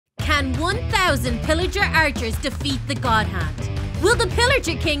can 1,000 pillager archers defeat the God Hand? Will the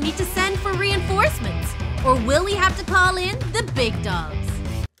Pillager King need to send for reinforcements? Or will we have to call in the big dogs?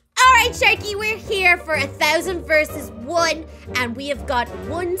 Alright, Sharky, we're here for 1,000 versus 1. And we have got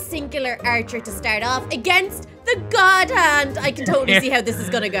one singular archer to start off against the God Hand. I can totally see how this is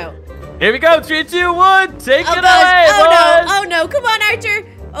gonna go. Here we go, 3, 2, 1, take it away, Oh no, come on, Archer.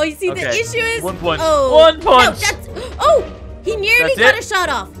 Oh, you see, the issue is... One punch. Oh, One punch. No, oh, he nearly got a shot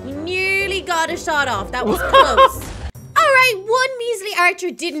off. He nearly got a shot off. That was close. Alright, one measly archer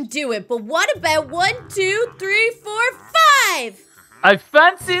didn't do it, but what about 1, 2, 3, 4, 5? I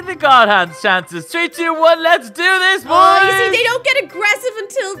fancy the God Hand's chances. 3, 2, 1, let's do this, boys! Oh, you see, they don't get aggressive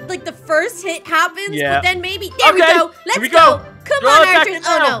until, like, the first hit happens, but then maybe... There we go. Let's go. Come on, archers.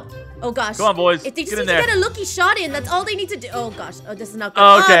 Oh, no. Oh, gosh. Come on, boys. If they just need to get a lucky shot in, that's all they need to do. Oh, gosh. Oh, this is not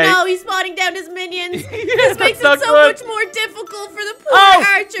good. Okay. Oh, no, he's spawning down his minions. This makes it so much more difficult for the poor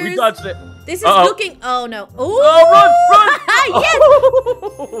archers. We dodged it. This is looking... Oh, no. Ooh. Oh, run,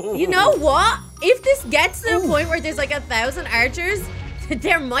 Yes. You know what? If this gets to the point where there's like 1,000 archers,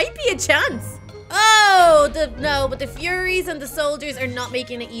 there might be a chance. Oh, no, but the Furies and the soldiers are not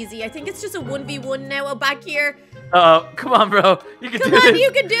making it easy. I think it's just a 1v1 now. Oh, back here. Come on, bro. You can do it. Come on,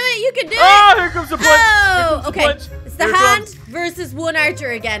 you can do it. You can do it. Oh, here comes the punch. Oh, okay. It's the hand versus one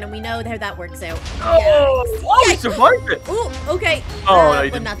archer again, and we know how that works out. Oh, he survived it. Oh, okay. Oh, no,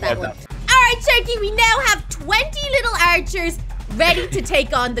 you didn't not that one. All right, Sharky, we now have 20 little archers ready to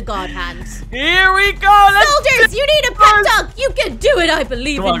take on the God Hand. Here we go. Soldiers, you need a pep talk. You can do it. I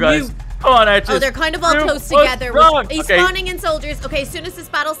believe in you. Come on, archers. Oh, they're kind of all close together. He's spawning in soldiers. Okay, as soon as this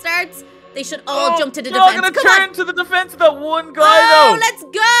battle starts, they should all jump to the defense. They're gonna turn to the defense of that one guy, though. Let's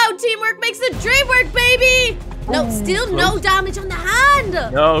go. Teamwork makes the dream work, baby. No, still no damage on the hand.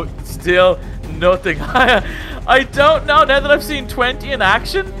 No, still nothing. I don't know, now that I've seen 20 in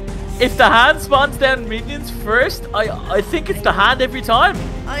action, if the hand spawns down minions first, I think it's the hand every time.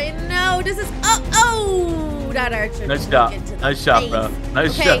 I know, this is... Oh, that archer. Nice shot. Nice shot, bro.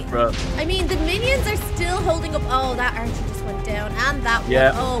 Nice shot, bro. I mean, the minions are still holding up. Oh, that archer just went down. And that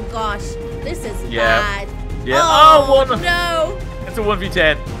one. Oh, gosh. This is bad. Yeah. Oh, no. It's a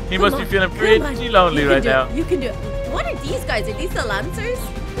 1v10. He must be feeling pretty lonely right now. You can do it. What are these guys? Are these the Lancers?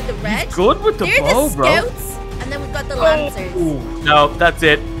 With the red? He's good with the bow, bro. They're the Scouts. And then we've got the Lancers. No, that's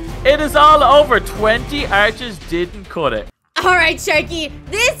it. It is all over. 20 archers didn't cut it. All right, Sharky.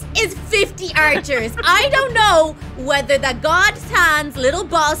 This is 50 archers. I don't know whether the God's Hand's little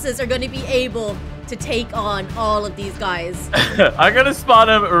bosses are going to be able to take on all of these guys. I'm going to spawn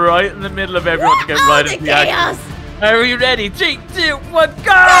him right in the middle of everyone to get right into the chaos. Are we ready? 3, 2, 1, go!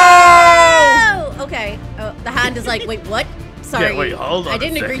 Go! Okay. The hand is like, wait, what? Sorry. Yeah, wait, hold on I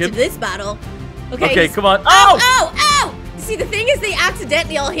didn't agree to this battle. Okay, come on. Ow! See, the thing is they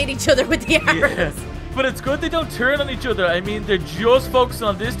accidentally all hit each other with the arrows. Yeah. But it's good they don't turn on each other. I mean, they're just focusing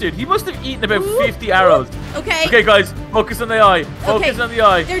on this dude. He must have eaten about 50 arrows. Okay. Okay, guys. Focus on the eye. Focus on the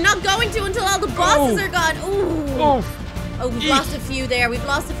eye. They're not going to until all the bosses are gone. Oof. Oh, we've lost a few there.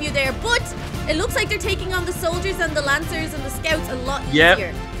 But it looks like they're taking on the soldiers and the lancers and the scouts a lot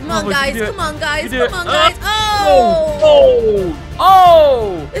easier. Come on, guys. Come on, guys.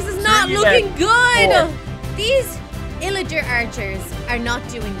 Oh! This is not looking good. These Illager archers are not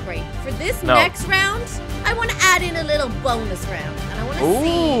doing great. For this next round, I want to add in a little bonus round. And I want to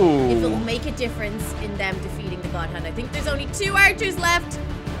see if it will make a difference in them defeating the God Hand. I think there's only 2 archers left.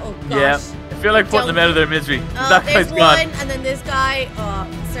 Oh, gosh. Yeah, I feel like putting them out of their misery. Oh, that there's guy's gone. And then this guy. Oh,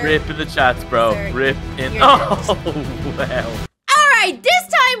 sir. Rip in the chats, bro. Sir, Rip in. Oh, wow. Alright, this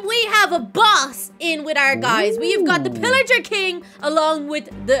time we have a boss in with our guys. We have got the Pillager King along with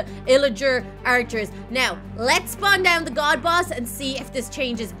the Illager archers. Now, let's spawn down the God boss and see if this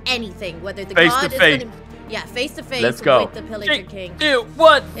changes anything. Whether the God is going to... Yeah, face to face with the Pillager King. 3, 2,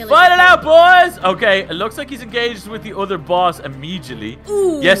 1, fight it out, boys! Okay, it looks like he's engaged with the other boss immediately.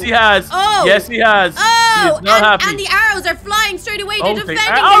 Ooh. Yes, he has. Oh. Yes, he has. Oh, he is not happy. And the arrows are flying straight away. They're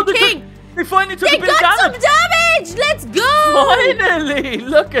defending their king. They finally took a bit of damage. damage. They got some damage. Let's go. Finally,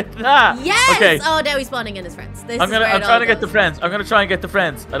 look at that. Yes. Okay. Oh, now he's spawning in his friends. I'm trying to get the friends. I'm gonna try and get the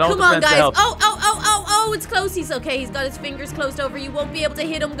friends. I don't want the friends to help. Oh, it's close. He's okay. He's got his fingers closed over. You won't be able to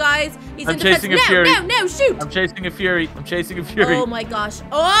hit him, guys. He's in chasing defense. a fury. No, shoot. I'm chasing a fury. Oh my gosh.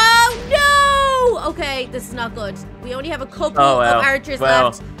 Oh no. Okay, this is not good. We only have a couple of archers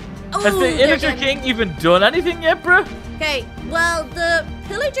left. Has the Illager King even done anything yet, bro? Okay, well, the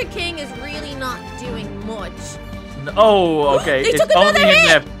Pillager King is really not doing much. Oh, okay. They took another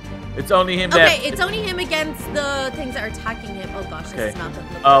hit! It's only him left. Okay, it's only him against the things that are attacking him. Oh gosh, this is not good.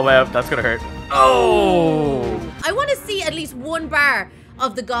 Oh, well, that's gonna hurt. Oh! I want to see at least one bar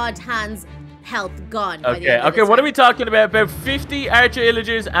of the god hand's health gone. By the end of Okay, this what are round. we talking about? About 50 archer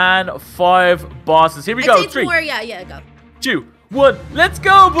illagers and 5 bosses. Here we I'd go. say it's 3, more, yeah, go. 2, 1. Let's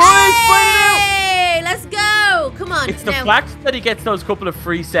go, boys! Fight it out! Hey, let's go! Come on. It's the now. fact that he gets those couple of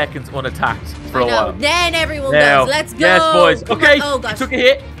free seconds unattacked for a I know. while. Then everyone Now, goes. Let's go. yes, boys. Come Okay, on. Oh gosh. he took a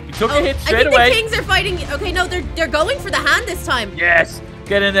hit. He took a hit straight I think away. the kings are fighting. Okay, no, they're going for the hand this time. Yes,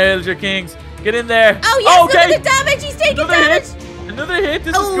 get in there, Illager Kings. Get in there. Oh yes, okay. look at the damage. He's taking Another damage. hit. Another hit.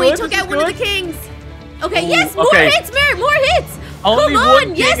 This is Oh, good. he took this out is one good. of the kings. Okay, Ooh, yes, more okay. hits, Mer, more hits. Only Come one on,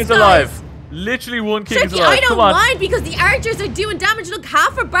 king yes, is guys. alive. Literally one king is Tricky, alive. I don't Come on. mind because the archers are doing damage. Look,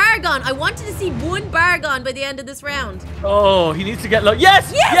 half a bar gone. I wanted to see one bar gone by the end of this round. Oh, he needs to get low.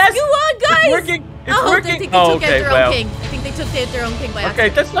 Yes! Yes, go on, guys. It's working. It's I working. think they took out their well. own king. I think they took out their own king by Okay,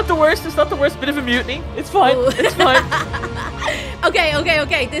 accident. that's not the worst. It's not the worst. Bit of a mutiny. It's fine. Oh. It's fine.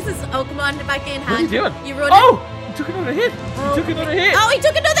 Okay. This is. Oh, come on, back in hand. What are you doing? You run. Oh! He took another hit. Oh, He took another hit. Oh, he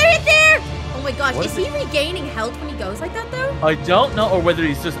took another hit there. Oh my gosh, What is is he regaining health when he goes like that though? I don't know, or whether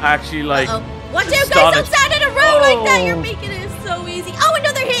he's just actually like. Uh-oh. Watch out, guys! astonished. Don't stand in a row like that. You're Oh. making it so easy. Oh,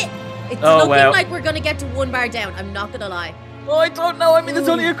 another hit. It's Oh, looking well. like we're gonna get to one bar down. I'm not gonna lie. Oh, I don't know. I mean, there's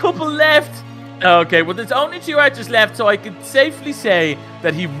only a couple left. Okay, well, there's only 2 archers left, so I could safely say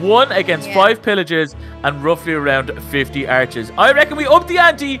that he won against Yeah. 5 pillagers and roughly around 50 archers. I reckon we up the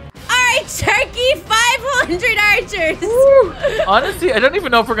ante. Alright, Turkey, 500 archers. Honestly, I don't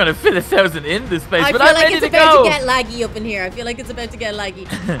even know if we're going to fit 1,000 in this space, I but feel I'm like ready it's to about go. to get laggy up in here. I feel like it's about to get laggy.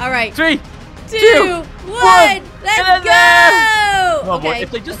 Alright. 3, 2, 1, Get let's in there. go! Oh, boy, Okay.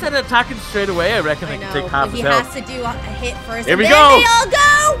 if they just started attacking straight away, I reckon I they know, can take but half he his health. has to do a hit first. Here and we then go. they all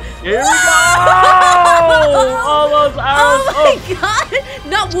go! Here we Whoa! go! All those arrows Oh my up. god!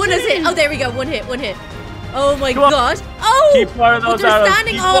 Not one has hit. Oh, there we go. One hit. Oh my Come on. gosh. Oh! Keep firing but those they're arrows.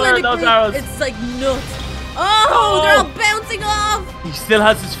 standing Keep all in firing a those group. arrows. It's like nuts. Oh, they're all bouncing off. He still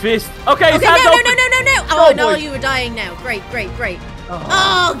has his fist. Okay, his Okay, hand's no. open. Oh, Go, no, boys. you were dying now. Great.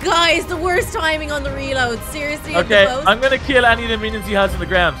 Oh, guys, the worst timing on the reload. Seriously, at Okay, the most. I'm going to kill any of the minions he has on the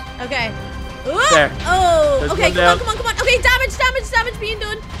ground. Okay. There. Oh, There's okay, one down. come on. Okay, damage being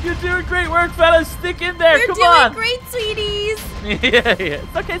done. You're doing great work, fellas. Stick in there. You're Come doing on. great, sweeties. yeah.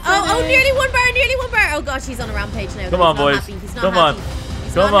 It's okay. Oh, nearly one bar. Oh gosh, he's on a rampage now. Come He's on, not boys. Happy. He's not Come happy. on.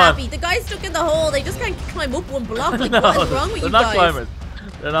 He's Come not on. happy. The guy's stuck in the hole. They just can't climb up one block. Like, No, what is wrong with they're you not guys? climbers.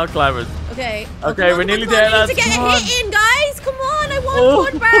 They're not climbers. Okay. Okay, come we're on, nearly come on. there, We need lads. to get Come a on. hit in, guys. Come on, I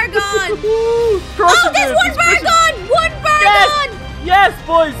want one bar gone. Crushing Oh, there's it. one He's bar crushing it. gone. One bar Yes. gone. Yes,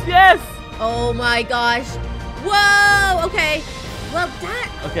 boys. Yes. Oh my gosh. Whoa. Okay. Well,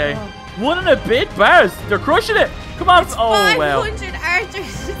 that. Okay. Oh. 1 and a bit bars. They're crushing it. Come on. It's Oh, wow. 500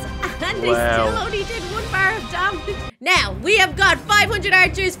 archers, and they Wow. still only did 1 bar of damage. Now, we have got 500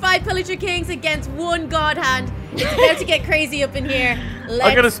 archers, 5 pillager kings against 1 god hand. It's about to get crazy up in here. I'm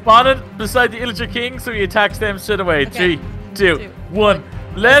going to Let's... spawn it beside the Illager King so he attacks them straight away. Okay. 3, 2, 2, 1.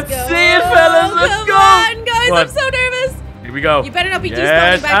 Let's go. see it, fellas. Let's Come go. on, guys. One. I'm so nervous. Here we go. You better not be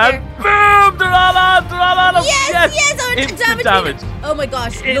Yes, despawning back and boom! They're all on! They're all on him! Yes. Oh, Instant damage. Oh my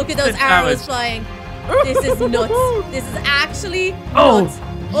gosh, look at those Instant arrows damage. flying. This is nuts. This is actually Oh,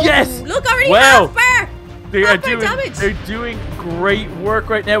 nuts. yes. Look, already Wow. half bar. They are Half bar doing, damage. they're doing great work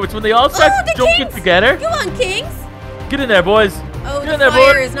right now. It's when they all start Oh, the jumping kings. together. Go on, kings. Get in there, boys. Oh, Get the in there,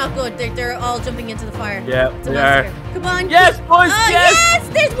 fire boy. is not good. They're all jumping into the fire. Yeah, It's a they massacre. are. Come on. Yes, boys, Oh, yes.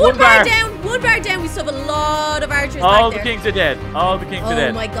 There's One one bar bar. down. One bar down. We still have a lot of archers All back the there. kings are dead. All the kings are Oh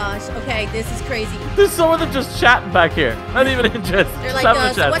dead. my gosh. Okay, this is crazy. There's some of them just chatting back here. Not even interested. They're Just like, having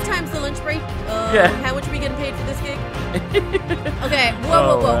a so chat. what time's the lunch break? Yeah. How much are we getting paid for this gig? Okay. Whoa.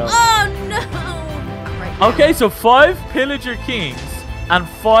 Oh, Whoa. wow. Oh no. Right now. Okay, so 5 pillager kings and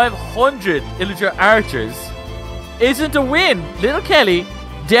 500 illager archers isn't a win. Little Kelly,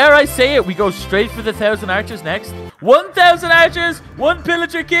 dare I say it, we go straight for the 1,000 archers next. 1,000 archers, 1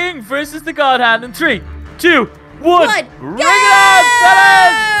 pillager king versus the god hand in 3, 2, 1. Ring it out,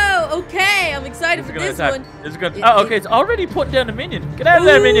 fellas! Go! Okay, I'm excited for this one. This is good. Oh, okay, it's already putting down a minion. Get out of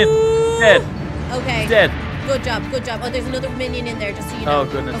there, minion. Ooh. Dead. Okay. Dead. Good job. Oh, there's another minion in there, just so you know. Oh,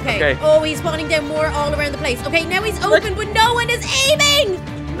 goodness. Okay. Okay. Oh, he's spawning down more all around the place. Okay, now he's open, but no one is aiming!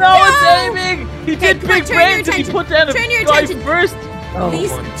 No, it's aiming! He Okay, did come on, big turn your brains and he attention. put down a Turn your guy attention. first.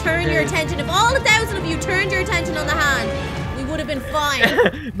 Please my turn your days. attention. If all 1,000 of you turned your attention on the hand, we would have been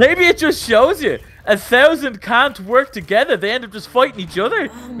fine. Maybe it just shows you 1,000 can't work together. They end up just fighting each other.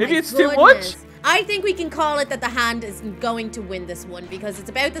 Oh Maybe my it's too much. goodness. I think we can call it that the hand is going to win this one because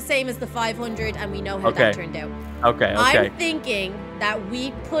it's about the same as the 500 and we know how that turned out. Okay. I'm thinking that we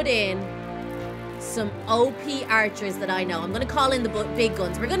put in some OP archers that I know. I'm going to call in the big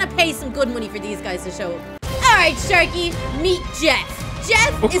guns. We're going to pay some good money for these guys to show up. All right, Sharky, meet Jeff.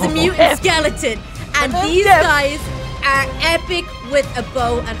 Jeff is a mutant skeleton. And these guys are epic with a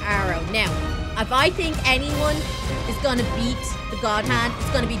bow and arrow. Now, if I think anyone is going to beat the God Hand, it's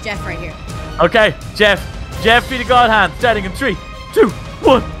going to be Jeff right here. Okay, Jeff beat the God Hand. Starting in 3, 2,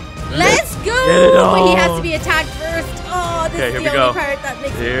 1. Let's go! But he has to be attacked first. Oh, this is the only part that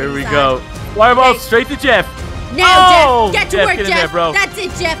makes me sad. Here we go. Fireball straight to Jeff. Now, Jeff, get to work, get in Jeff. there, bro. That's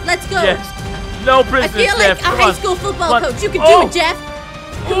it, Jeff. Let's go. Yes. No prisoners, I feel like Jeff. a high school football coach. You can do it, Jeff.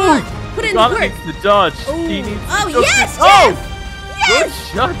 Come on. Put in the work. Needs to dodge. He needs to yes, Jeff! Yes! Good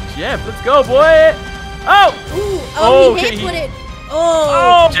shot, Jeff. Let's go, boy. He hit with it.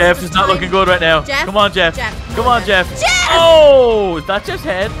 Jeff is not looking good right now. Jeff? Come on, Jeff. Come on, Jeff. Jeff! Oh, is that Jeff's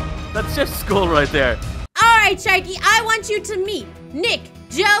head? That's Jeff's skull right there. All right, Sharky, I want you to meet Nick,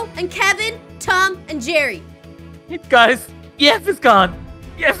 Joe, and Kevin, Tom, and Jerry. Guys, Jeff is gone.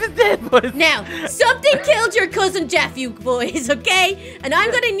 Jeff is dead, boys. Now, something killed your cousin Jeff, you boys, okay? And I'm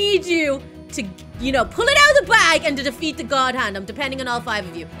going to need you to, pull it out of the bag and to defeat the God Hand. I'm depending on all 5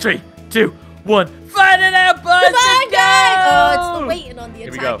 of you. 3, 2, 1. Find it out, boys. Come on, guys. Oh, it's the waiting on the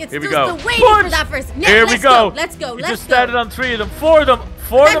attack. It's just the waiting for that first. Now, Here we go. Let's go. You just started on 3 of them. 4 of them.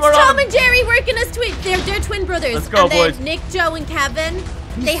 4 of them are That's Tom on. and Jerry working as twins. They're twin brothers. Let's go, and then boys. Nick, Joe, and Kevin,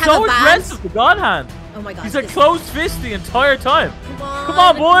 they have so a band. aggressive, the God Hand. Oh my God. He's a closed fist the entire time. Come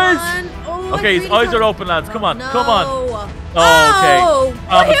on, boys. Oh, okay, his eyes are open, lads. Come on, no. come on. Oh,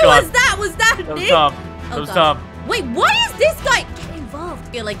 okay. Who was that? Was that Nick? That was Tom. That was Tom. Wait, why is this guy? Get involved.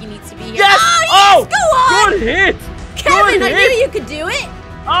 I feel like he needs to be here. Yes! Oh, yes! Go on! Good hit! Kevin, I knew you could do it.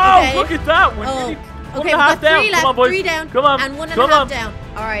 Oh, okay. Look at that. Okay, we've got 3 left. Come on, boys. 3 down. Come on. And 1.5 down.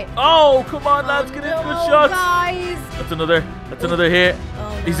 All right. Oh, come on, lads. Get into the shots. Guys. That's another hit. Oh,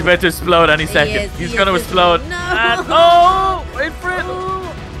 no. He's about to explode any second. He's going to explode. No. And, wait for it.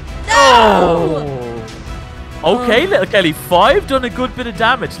 No. Okay, Little Kelly. 5 done a good bit of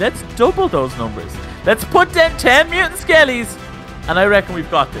damage. Let's double those numbers. Let's put down 10 mutant skellies. And I reckon we've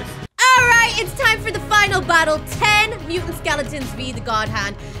got this. Alright, it's time for the final battle. 10 mutant skeletons v the God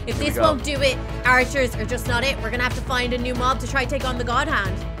Hand. If this won't do it, archers are just not it. We're gonna have to find a new mob to try take on the God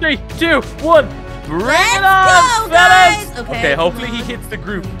Hand. 3, 2, 1. Bring it on, go, guys! Okay, hopefully he hits the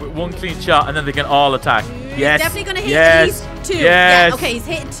group with 1 clean shot and then they can all attack. Yes. He's definitely gonna hit at least 2. Yes. Yeah, okay, he's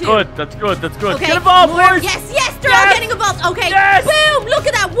hitting 2. Good, that's good. Okay, get involved, boys! Yes, they're all getting involved. Okay, boom! Look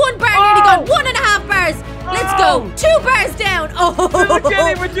at that, 1 bar nearly gone, 1.5 bars. Let's go, 2 bars down. Little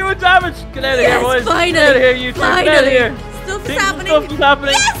Kelly, we're doing damage. Get out of here, boys. Finally. Get out of here, you two. Get out of here. Stuff is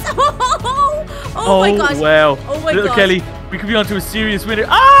happening. Yes! Oh my gosh. Wow. Oh my Little gosh. Kelly, we could be onto a serious winner.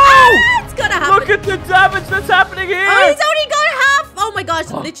 Oh! It's gonna happen. Look at the damage that's happening here. Oh, he's only got half. Oh my gosh,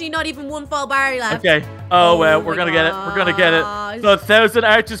 literally not even 1 full bar left. Okay. Oh well, we're gonna get it. We're gonna get it. So 1,000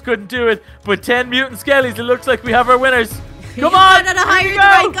 archers couldn't do it, but 10 mutant skellies. It looks like we have our winners. Come on! Hire the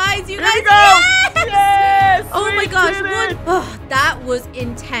right guys, you guys. Yes! Oh my gosh, that was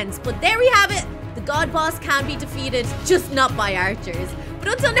intense. But there we have it. The God Boss can be defeated, just not by archers. But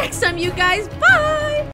until next time, you guys, bye!